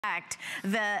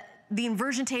The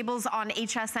inversion tables on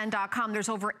hsn.com. There's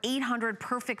over 800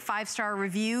 perfect 5-star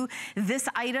review. This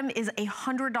item is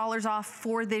 $100 off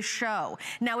for this show.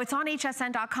 Now it's on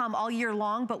hsn.com all year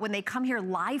long, but when they come here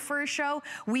live for a show,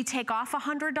 we take off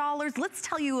 $100. Let's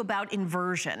tell you about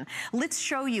Inversion. Let's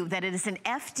show you that it is an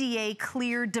FDA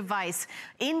cleared device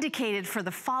indicated for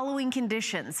the following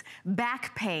conditions: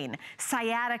 back pain,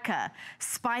 sciatica,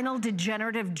 spinal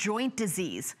degenerative joint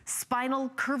disease, spinal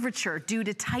curvature due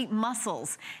to tight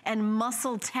muscles, and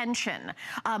muscle tension,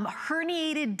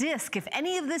 herniated disc. If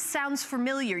any of this sounds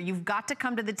familiar, you've got to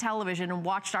come to the television and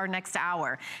watch our next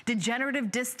hour. Degenerative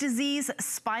disc disease,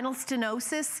 spinal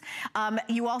stenosis.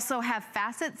 You also have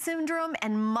facet syndrome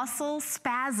and muscle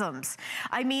spasms.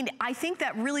 I mean, I think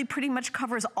that really pretty much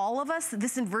covers all of us.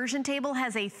 This inversion table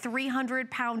has a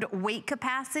 300-pound weight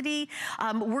capacity.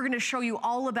 We're gonna show you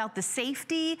all about the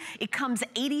safety. It comes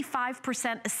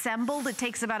 85% assembled. It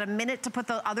takes about a minute to put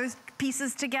the other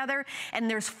pieces together. And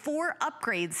there's 4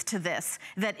 upgrades to this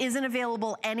that isn't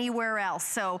available anywhere else.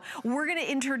 So we're gonna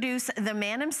introduce the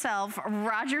man himself,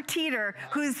 Roger Teeter,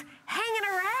 who's hanging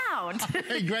around.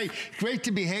 Hey, great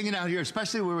to be hanging out here,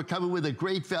 especially when we're coming with a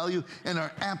great value and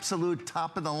our absolute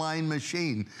top of the line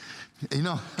machine. You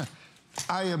know,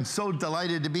 I am so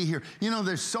delighted to be here. You know,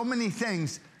 there's so many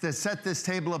things that set this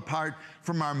table apart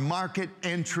from our market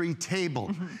entry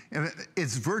table.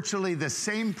 It's virtually the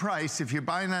same price. If you're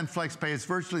buying on FlexPay, it's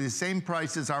virtually the same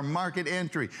price as our market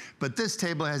entry. But this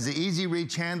table has the easy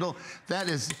reach handle. That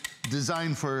is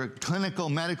designed for clinical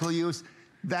medical use.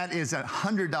 That is a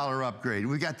 $100 upgrade.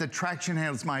 We got the traction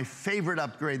handles, my favorite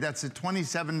upgrade. That's a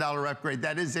 $27 upgrade.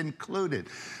 That is included.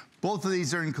 Both of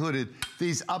these are included.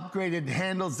 These upgraded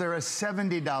handles, they're a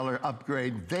 $70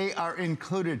 upgrade. They are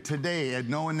included today at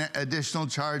no additional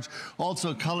charge.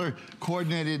 Also color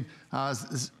coordinated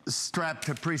strap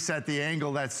to preset the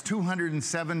angle. That's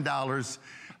 $207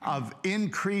 of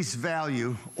increased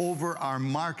value over our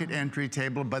market entry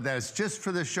table, but that's just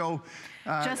for the show.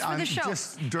 Just for the show.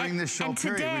 Just during the show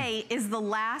period. And today is the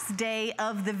last day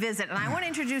of the visit. And I want to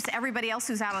introduce everybody else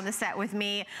who's out on the set with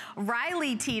me.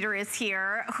 Riley Teeter is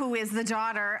here, who is the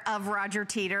daughter of Roger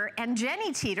Teeter, and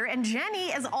Jenny Teeter. And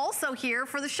Jenny is also here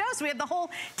for the show. So we have the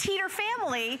whole Teeter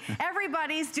family.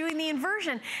 Everybody's doing the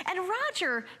inversion. And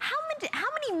Roger, how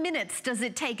many minutes does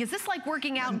it take? Is this like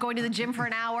working out and going to the gym for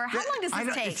an hour? How long does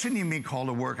this take? It shouldn't even be called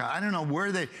a workout. I don't know where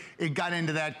it got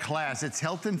into that class. It's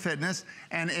health and fitness,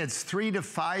 and it's 3 to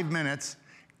 5 minutes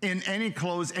in any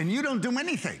clothes, and you don't do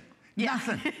anything. Yeah.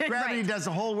 Nothing. Gravity right. does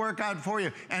the whole workout for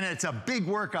you, and it's a big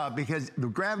workout because the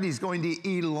gravity is going to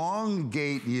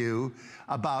elongate you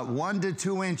about 1 to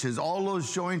 2 inches, all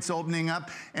those joints opening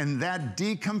up, and that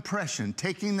decompression,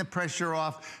 taking the pressure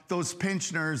off those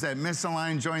pinched nerves, that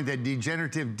misaligned joint, that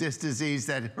degenerative disc disease,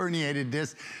 that herniated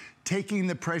disc, taking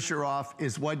the pressure off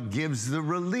is what gives the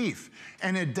relief.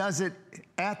 And it does it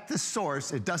at the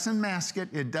source. It doesn't mask it.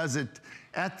 It does it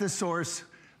at the source.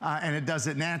 And it does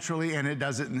it naturally, and it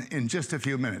does it in just a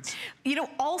few minutes. You know,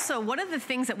 also, one of the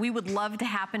things that we would love to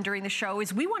happen during the show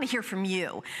is we want to hear from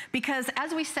you. Because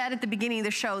as we said at the beginning of the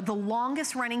show, the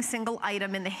longest running single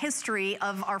item in the history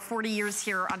of our 40 years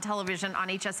here on television on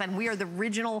HSN, we are the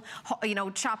original, you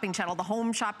know, shopping channel, the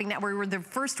home shopping network. We were the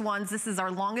first ones. This is our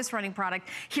longest running product.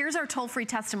 Here's our toll-free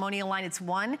testimonial line. It's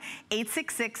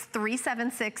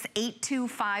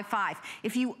 1-866-376-8255.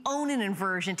 If you own an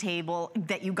inversion table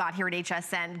that you got here at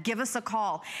HSN, give us a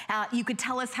call. You could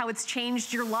tell us how it's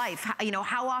changed your life. You know,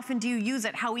 how often do you use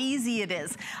it? How easy it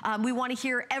is. We want to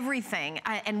hear everything,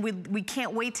 and we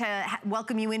can't wait to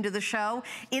welcome you into the show.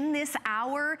 In this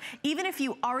hour, even if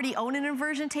you already own an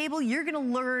inversion table, you're going to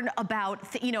learn about,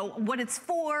 you know, what it's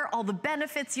for, all the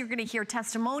benefits. You're going to hear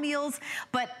testimonials,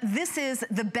 but this is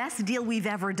the best deal we've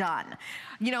ever done.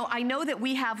 You know, I know that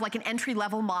we have like an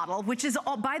entry-level model, which is,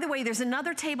 by the way, there's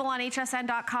another table on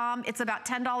hsn.com. It's about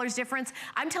 $10 difference.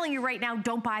 I'm telling you right now,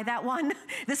 don't buy that one.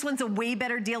 This one's a way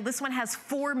better deal. This one has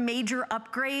 4 major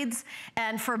upgrades,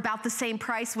 and for about the same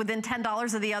price, within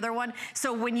 $10 of the other one.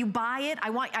 So when you buy it,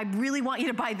 I really want you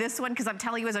to buy this one, because I'm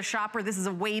telling you as a shopper, this is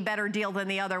a way better deal than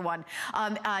the other one.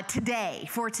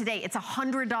 For today, it's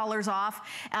 $100 off.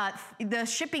 The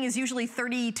shipping is usually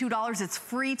 $32. It's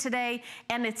free today,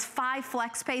 and it's 5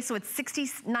 flex pay, so it's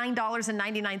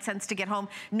 $69.99 to get home.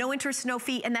 No interest, no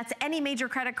fee, and that's any major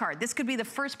credit card. This could be the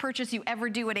first purchase you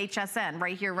ever do at HSN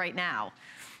right here, right now.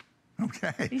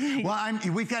 Okay. Well,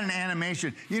 we've got an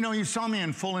animation. You know, you saw me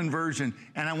in full inversion,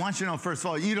 and I want you to know, first of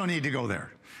all, you don't need to go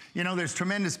there. You know, there's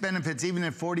tremendous benefits even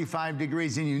at 45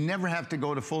 degrees, and you never have to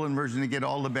go to full inversion to get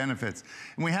all the benefits.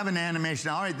 And we have an animation.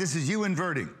 All right, this is you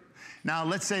inverting. Now,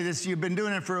 let's say this, you've been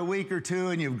doing it for a week or two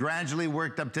and you've gradually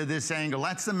worked up to this angle.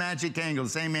 That's the magic angle, the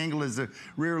same angle as the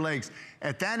rear legs.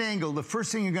 At that angle, the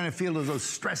first thing you're gonna feel is those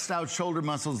stressed out shoulder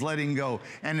muscles letting go.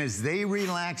 And as they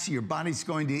relax, your body's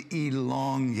going to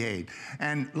elongate.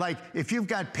 And like, if you've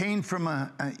got pain from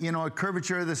a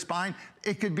curvature of the spine,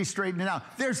 it could be straightened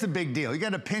out. There's the big deal. You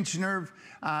got a pinched nerve,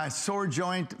 sore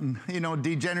joint,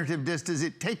 degenerative disc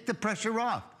disease. Take the pressure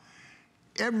off.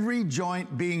 Every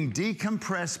joint being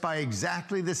decompressed by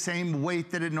exactly the same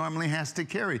weight that it normally has to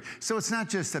carry. So it's not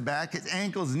just the back, it's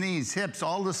ankles, knees, hips,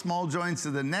 all the small joints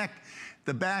of the neck,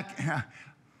 the back,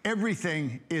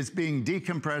 everything is being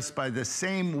decompressed by the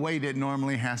same weight it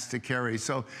normally has to carry.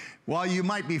 So while you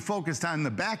might be focused on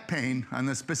the back pain, on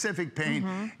the specific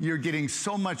pain, you're getting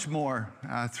so much more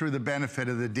through the benefit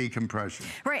of the decompression.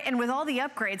 Right, and with all the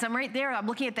upgrades, I'm right there, I'm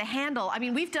looking at the handle. I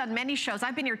mean, we've done many shows.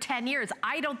 I've been here 10 years.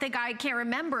 I don't think I can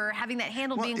remember having that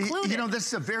handle be included. This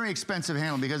is a very expensive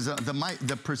handle because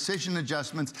the precision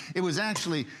adjustments, it was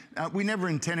actually, we never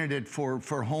intended it for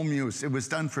home use. It was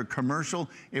done for commercial.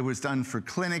 It was done for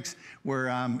clinics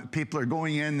where people are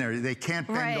going in there. They can't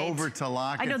bend over to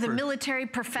lock it. I know the military,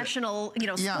 professional,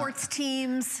 sports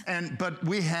teams. But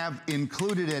we have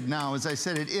included it now. As I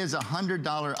said, it is a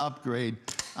 $100 upgrade,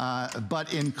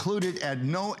 but included at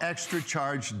no extra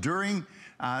charge during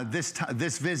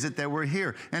this visit that we're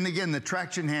here. And again, the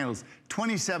traction handles,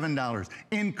 $27,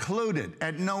 included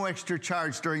at no extra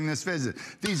charge during this visit.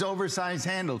 These oversized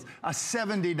handles, a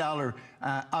 $70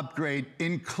 upgrade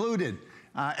included.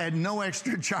 At no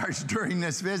extra charge during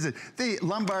this visit. The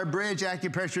lumbar bridge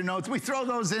acupressure notes, we throw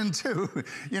those in too.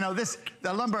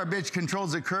 The lumbar bridge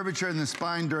controls the curvature in the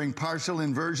spine during partial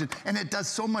inversion, and it does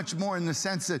so much more in the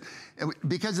sense that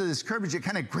because of this curvature, it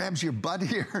kind of grabs your butt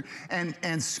here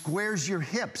and squares your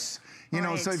hips.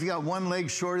 So if you got one leg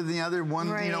shorter than the other,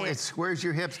 it squares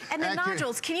your hips. And the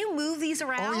nodules, can you move these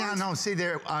around? Oh yeah, no, see,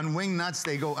 they're on wing nuts.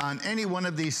 They go on any one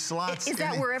of these slots. Is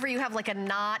that wherever you have like a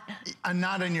knot? A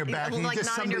knot in your back. Like a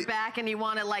knot in your back and you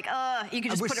want to you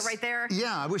can just put it right there?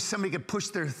 Yeah, I wish somebody could push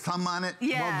their thumb on it.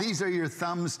 Yeah. Well, these are your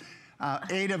thumbs.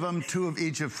 8 of them, 2 of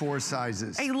each of 4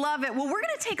 sizes. I love it. Well, we're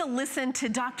going to take a listen to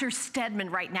Dr. Stedman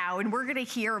right now, and we're going to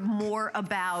hear more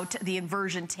about the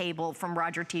inversion table from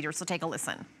Roger Teeter. So take a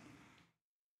listen.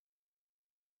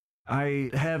 I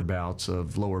have bouts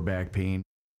of lower back pain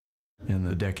in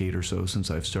the decade or so since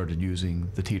I've started using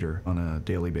the Teeter on a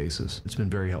daily basis. It's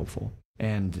been very helpful.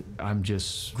 And I'm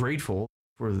just grateful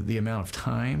for the amount of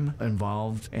time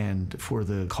involved and for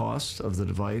the cost of the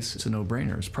device. It's a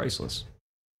no-brainer. It's priceless.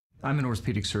 I'm an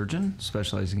orthopedic surgeon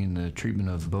specializing in the treatment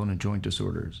of bone and joint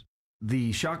disorders.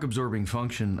 The shock-absorbing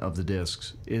function of the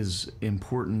discs is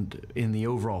important in the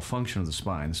overall function of the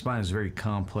spine. The spine is a very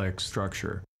complex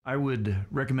structure. I would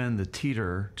recommend the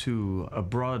Teeter to a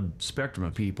broad spectrum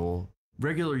of people.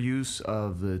 Regular use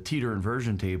of the Teeter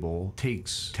inversion table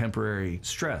takes temporary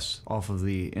stress off of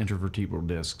the intervertebral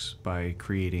discs by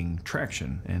creating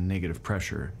traction and negative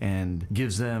pressure and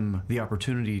gives them the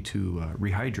opportunity to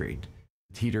rehydrate.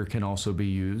 Teeter can also be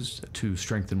used to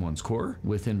strengthen one's core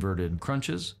with inverted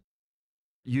crunches.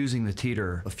 Using the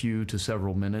Teeter a few to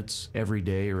several minutes every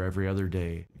day or every other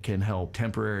day can help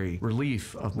temporary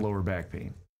relief of lower back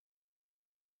pain.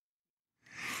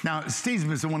 Now,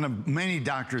 Steve is one of many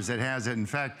doctors that has it. In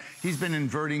fact, he's been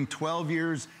inverting 12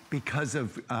 years because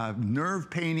of nerve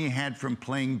pain he had from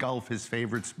playing golf, his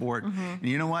favorite sport. And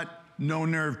you know what? No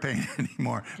nerve pain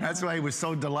anymore. That's why he was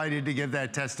so delighted to give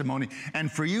that testimony.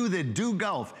 And for you that do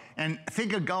golf, and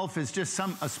think of golf as just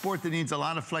a sport that needs a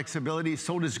lot of flexibility,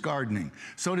 so does gardening.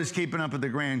 So does keeping up with the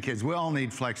grandkids. We all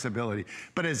need flexibility.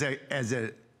 But as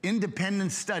an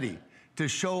independent study, to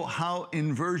show how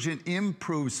inversion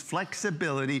improves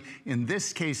flexibility, in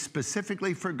this case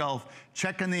specifically for golf.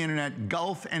 Check on the internet,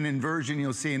 golf and inversion.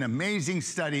 You'll see an amazing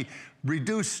study,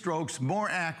 reduced strokes, more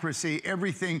accuracy,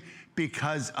 everything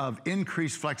because of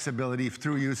increased flexibility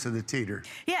through use of the Teeter.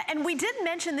 Yeah, and we did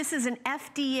mention this is an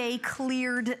FDA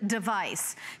cleared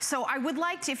device. So I would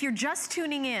like to, if you're just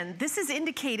tuning in, this is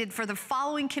indicated for the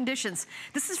following conditions.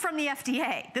 This is from the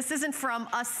FDA. This isn't from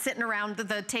us sitting around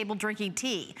the table drinking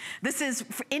tea. This is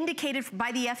indicated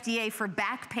by the FDA for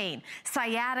back pain,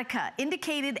 sciatica,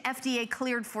 indicated FDA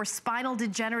cleared for spinal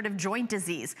degenerative joint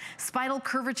disease, spinal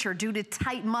curvature due to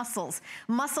tight muscles, muscles.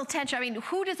 Muscle tension, I mean,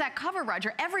 who does that cover,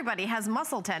 Roger? Everybody has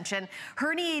muscle tension.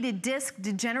 Herniated disc,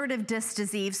 degenerative disc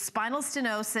disease, spinal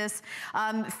stenosis,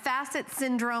 facet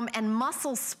syndrome, and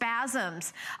muscle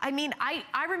spasms. I mean,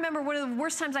 I remember one of the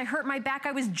worst times I hurt my back,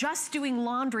 I was just doing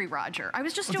laundry, Roger. I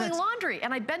was just doing laundry,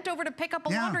 and I bent over to pick up a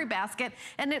laundry basket,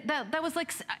 and that was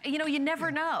like, you know, you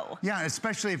never know. Yeah,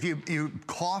 especially if you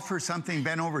cough or something,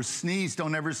 bend over, sneeze,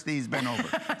 don't ever sneeze, bend over.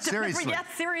 Seriously. Yeah,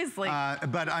 seriously.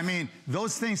 But I mean,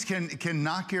 those things can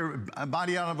knock your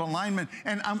body out of alignment.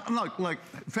 And look,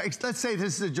 let's say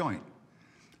this is a joint.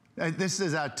 This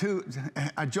is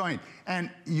a joint. And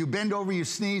you bend over, you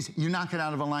sneeze, you knock it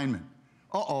out of alignment.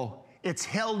 Uh-oh. It's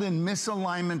held in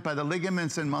misalignment by the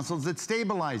ligaments and muscles that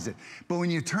stabilize it. But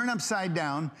when you turn upside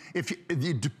down,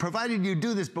 provided you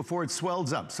do this before it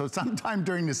swells up, so sometime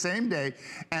during the same day,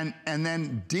 and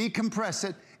then decompress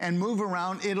it and move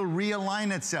around, it'll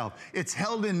realign itself. It's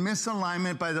held in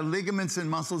misalignment by the ligaments and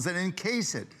muscles that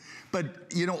encase it.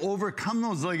 But, you know, overcome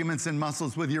those ligaments and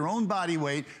muscles with your own body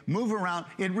weight, move around,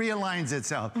 it realigns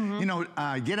itself. You know,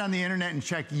 get on the internet and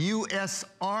check U.S.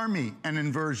 Army and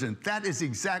inversion. That is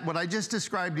what I just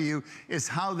described to you is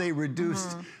how they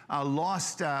reduced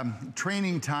lost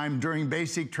training time during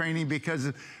basic training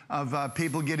because of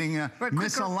people getting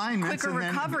misalignments and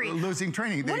then losing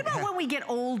training. What about when we get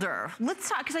older? Let's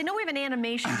talk, because I know we have an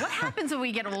animation. What happens when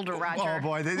we get older, Roger? Oh,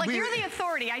 boy. You're the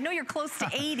authority. I know you're close to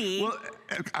 80. Well,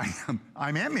 I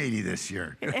am 80 this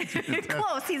year.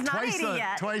 Close. He's not 80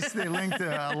 yet. Twice the length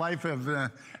life of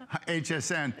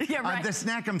HSN. Yeah, right. The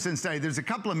Snackamson study, there's a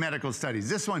couple of medical studies.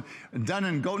 This one done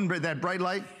in Gothenburg, that bright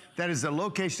light, that is the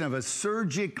location of a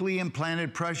surgically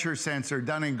implanted pressure sensor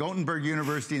done in Gothenburg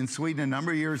University in Sweden a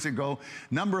number of years ago.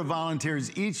 Number of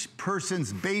volunteers, each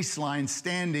person's baseline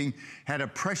standing had a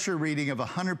pressure reading of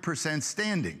 100%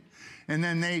 standing. And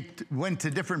then they went to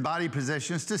different body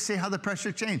positions to see how the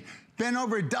pressure changed. Bent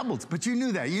over, it doubles, but you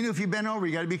knew that. You knew if you bent over,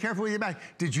 you gotta be careful with your back.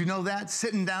 Did you know that?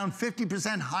 Sitting down,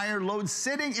 50% higher load,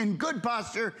 sitting in good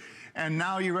posture. And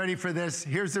now you're ready for this.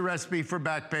 Here's the recipe for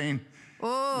back pain.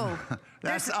 Oh,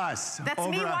 that's us. That's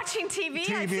me watching TV.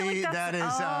 TV, I feel like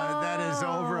that is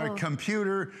over a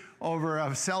computer, over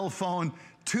a cell phone,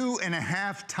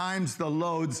 2.5 times the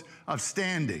loads of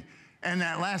standing. And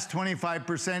that last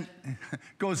 25%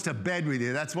 goes to bed with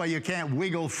you. That's why you can't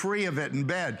wiggle free of it in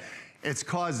bed. It's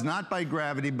caused not by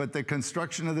gravity, but the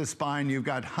construction of the spine. You've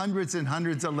got hundreds and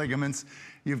hundreds of ligaments.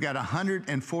 You've got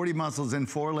 140 muscles in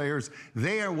 4 layers.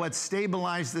 They are what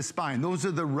stabilize the spine. Those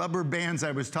are the rubber bands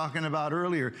I was talking about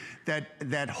earlier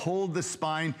that hold the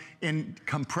spine in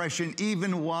compression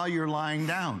even while you're lying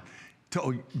down,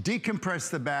 to decompress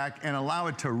the back and allow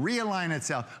it to realign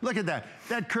itself. Look at that.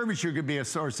 That curvature could be a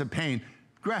source of pain.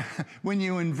 When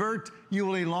you invert, you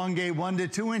will elongate 1 to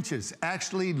 2 inches,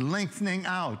 actually lengthening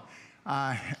out.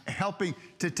 Helping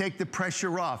to take the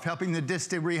pressure off, helping the disc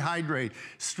to rehydrate,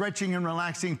 stretching and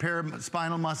relaxing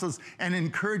paraspinal muscles, and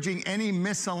encouraging any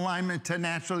misalignment to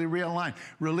naturally realign,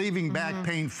 relieving back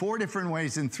pain 4 different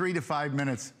ways in 3 to 5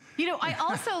 minutes. You know, I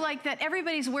also like that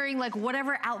everybody's wearing like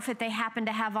whatever outfit they happen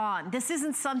to have on. This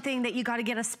isn't something that you got to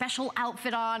get a special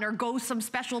outfit on or go some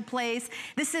special place.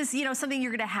 This is, you know, something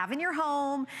you're going to have in your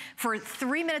home for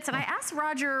 3 minutes. And I asked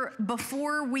Roger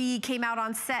before we came out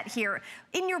on set here,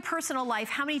 in your personal life,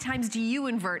 how many times do you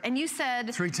invert? And you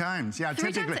said 3 times. Yeah,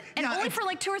 3 typically. times, and only for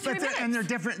like 2 or 3 minutes. And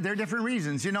they're different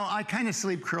reasons. You know, I kind of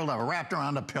sleep curled up, wrapped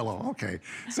around a pillow. Okay,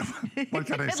 so what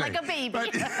can I say? Like a baby.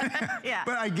 But, yeah.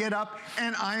 But I get up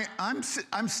and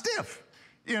I'm stiff.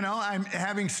 You know, I'm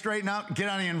having straighten out, get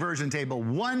on the inversion table.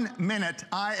 1 minute,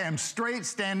 I am straight,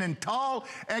 standing tall,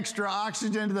 extra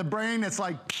oxygen to the brain. It's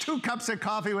like 2 cups of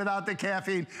coffee without the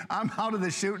caffeine. I'm out of the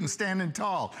chute and standing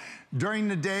tall. During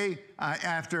the day,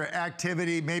 after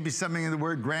activity, maybe something in the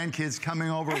word grandkids coming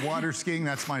over, water skiing,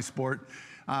 that's my sport.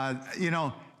 You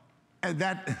know,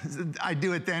 that I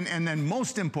do it then, and then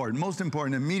most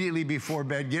important, immediately before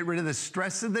bed, get rid of the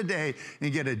stress of the day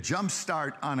and get a jump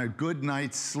start on a good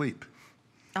night's sleep.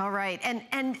 All right,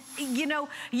 and you know,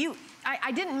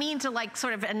 I didn't mean to like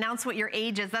sort of announce what your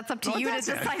age is. That's up to you to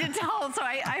decide to tell. So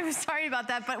I'm sorry about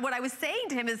that. But what I was saying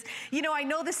to him is, you know, I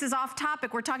know this is off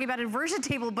topic. We're talking about inversion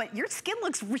table, but your skin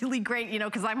looks really great, you know,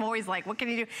 because I'm always like, what can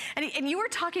you do? And you were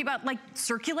talking about like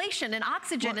circulation and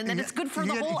oxygen, and then it's good for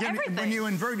the whole everything. When you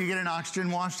invert, you get an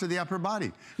oxygen wash to the upper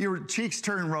body. Your cheeks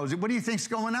turn rosy. What do you think's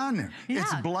going on there? Yeah.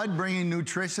 It's blood bringing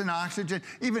nutrition, oxygen.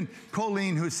 Even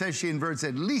Colleen, who says she inverts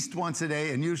at least once a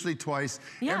day and usually twice,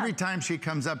 every time she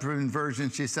comes up for inversion,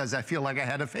 she says, I feel like I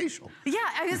had a facial. Yeah,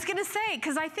 I was gonna say,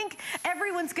 because I think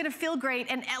everyone's gonna feel great.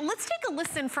 And let's take a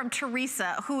listen from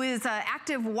Teresa, who is an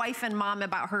active wife and mom,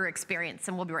 about her experience,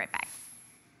 and we'll be right back.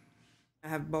 I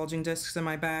have bulging discs in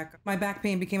my back. My back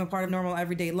pain became a part of normal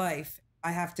everyday life.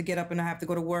 I have to get up and I have to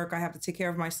go to work. I have to take care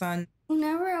of my son.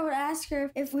 Whenever I would ask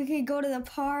her if we could go to the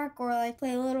park or like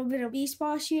play a little bit of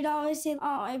baseball, she'd always say,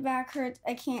 "Oh, my back hurts,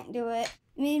 I can't do it."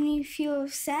 It made me feel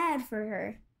sad for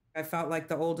her. I felt like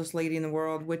the oldest lady in the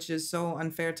world, which is so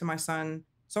unfair to my son,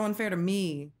 so unfair to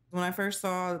me. When I first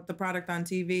saw the product on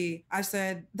TV, I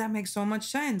said, that makes so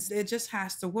much sense. It just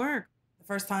has to work. The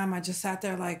first time I just sat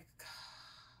there like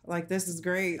this is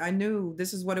great. I knew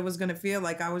this is what it was gonna feel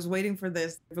like. I was waiting for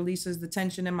this. It releases the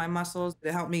tension in my muscles.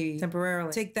 It helped me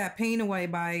temporarily take that pain away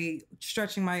by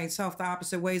stretching myself the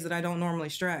opposite ways that I don't normally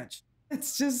stretch.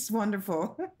 It's just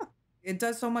wonderful. It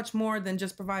does so much more than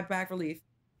just provide back relief.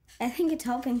 I think it's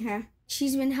helping her.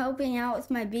 She's been helping out with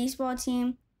my baseball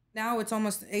team. Now it's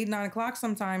almost 8, 9 o'clock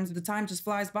sometimes. The time just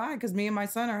flies by because me and my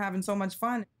son are having so much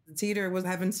fun. The Teeter was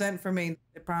heaven sent for me.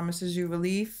 It promises you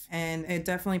relief, and it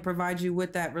definitely provides you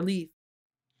with that relief.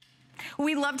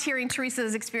 We loved hearing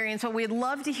Teresa's experience, but we'd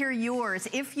love to hear yours.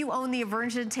 If you own the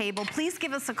Inversion table, please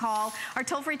give us a call. Our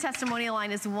toll-free testimonial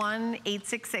line is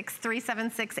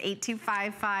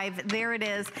 1-866-376-8255. There it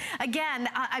is. Again,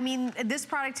 I mean, this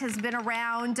product has been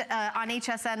around on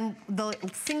HSN, the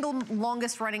single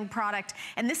longest running product,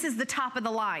 and this is the top of the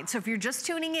line. So if you're just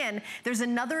tuning in, there's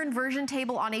another Inversion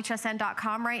table on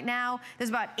hsn.com right now.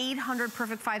 There's about 800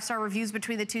 perfect 5-star reviews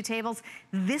between the two tables.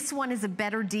 This one is a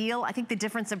better deal. I think the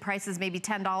difference in price is maybe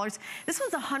 $10. This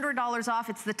one's $100 off.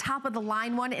 It's the top of the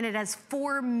line one, and it has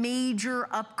 4 major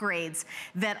upgrades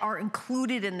that are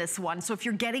included in this one. So if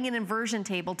you're getting an Inversion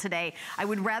table today, I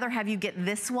would rather have you get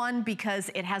this one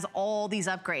because it has all these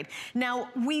upgrades. Now,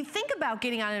 we think about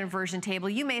getting on an Inversion table.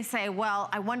 You may say, well,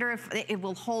 I wonder if it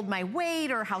will hold my weight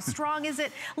or how strong is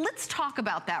it? Let's talk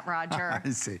about that, Roger. I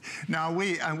see. Now,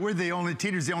 we're the only,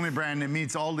 Teeter's the only brand that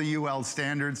meets all the UL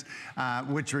standards,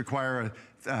 which require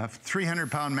a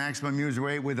 300-pound maximum user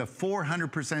weight with a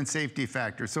 400% safety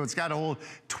factor. So it's got to hold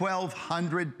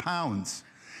 1,200 pounds.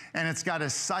 And it's got to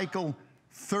cycle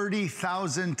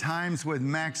 30,000 times with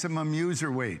maximum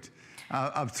user weight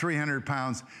of 300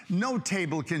 pounds. No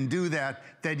table can do that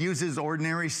uses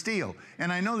ordinary steel.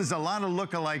 And I know there's a lot of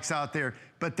lookalikes out there,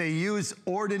 but they use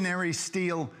ordinary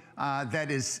steel that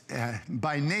is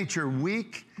by nature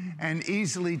weak and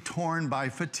easily torn by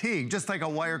fatigue, just like a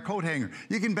wire coat hanger.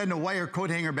 You can bend a wire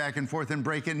coat hanger back and forth and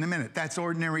break it in a minute. That's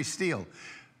ordinary steel.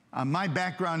 My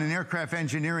background in aircraft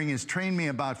engineering has trained me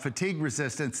about fatigue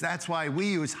resistance. That's why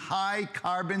we use high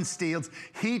carbon steels,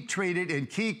 heat treated in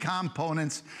key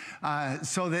components,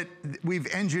 so that we've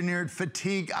engineered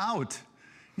fatigue out.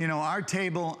 You know, our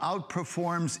table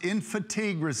outperforms in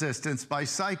fatigue resistance by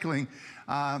cycling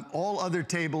all other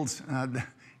tables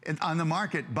on the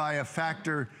market by a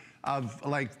factor of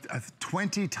like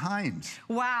 20 times.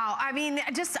 Wow. I mean,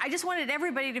 I just wanted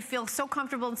everybody to feel so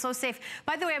comfortable and so safe.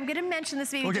 By the way, I'm going to mention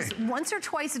this maybe just once or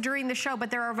twice during the show,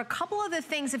 but there are a couple other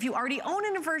things if you already own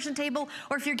an Inversion table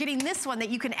or if you're getting this one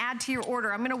that you can add to your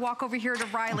order. I'm going to walk over here to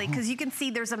Riley because you can see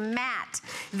there's a mat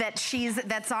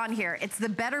that's on here. It's the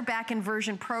Better Back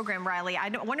Inversion program, Riley. I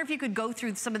wonder if you could go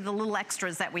through some of the little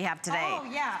extras that we have today. Oh,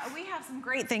 yeah. We have some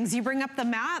great things. You bring up the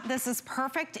mat. This is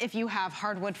perfect if you have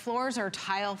hardwood floors or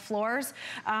tile floors.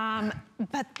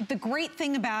 But the great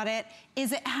thing about it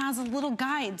is it has little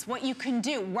guides, what you can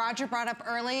do. Roger brought up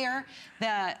earlier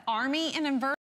the Army and Inversion.